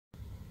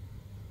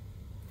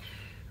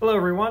Hello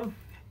everyone.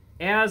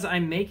 As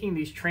I'm making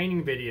these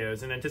training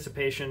videos in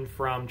anticipation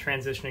from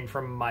transitioning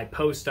from my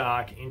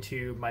postdoc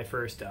into my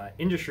first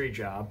industry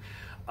job,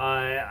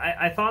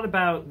 I thought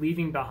about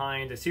leaving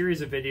behind a series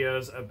of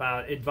videos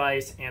about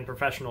advice and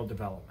professional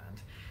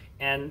development.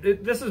 And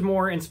this is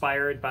more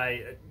inspired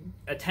by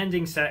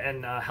attending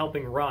and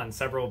helping run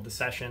several of the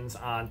sessions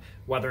on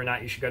whether or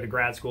not you should go to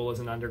grad school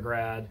as an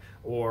undergrad,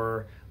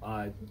 or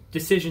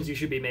decisions you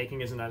should be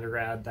making as an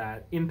undergrad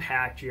that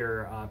impact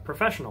your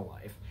professional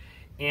life.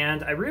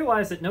 And I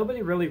realized that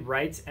nobody really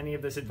writes any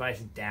of this advice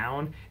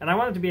down, and I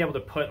wanted to be able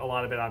to put a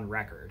lot of it on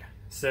record.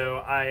 So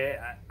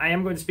I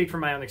am going to speak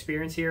from my own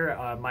experience here.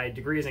 My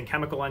degree is in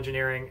chemical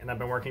engineering, and I've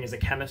been working as a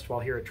chemist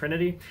while here at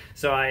Trinity.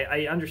 So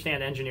I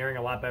understand engineering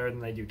a lot better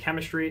than I do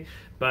chemistry,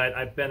 but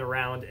I've been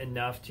around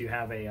enough to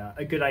have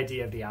a good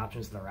idea of the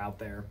options that are out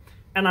there.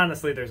 And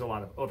honestly, there's a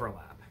lot of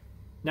overlap.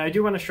 Now, I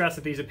do want to stress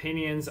that these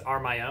opinions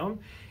are my own,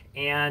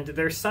 and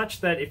they're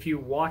such that if you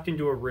walked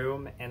into a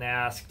room and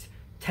asked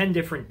 10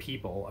 different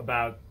people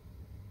about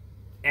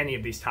any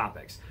of these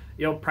topics,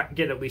 you'll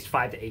get at least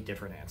 5 to 8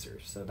 different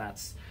answers. So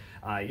that's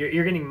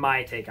you're getting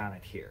my take on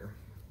it here.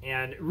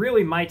 And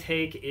really my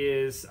take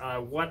is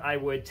what I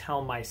would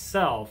tell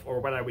myself, or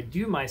what I would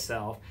do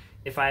myself,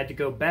 if I had to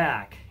go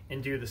back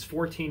and do this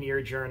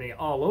 14-year journey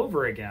all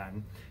over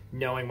again,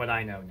 knowing what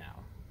I know now.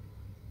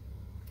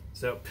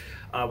 So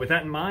with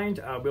that in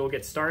mind, we'll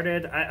get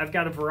started. I've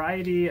got a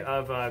variety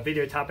of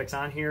video topics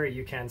on here.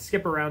 You can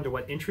skip around to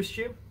what interests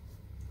you,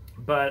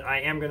 but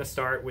I am going to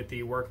start with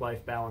the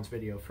work-life balance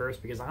video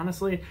first, because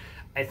honestly,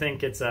 I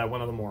think it's one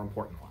of the more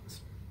important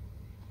ones.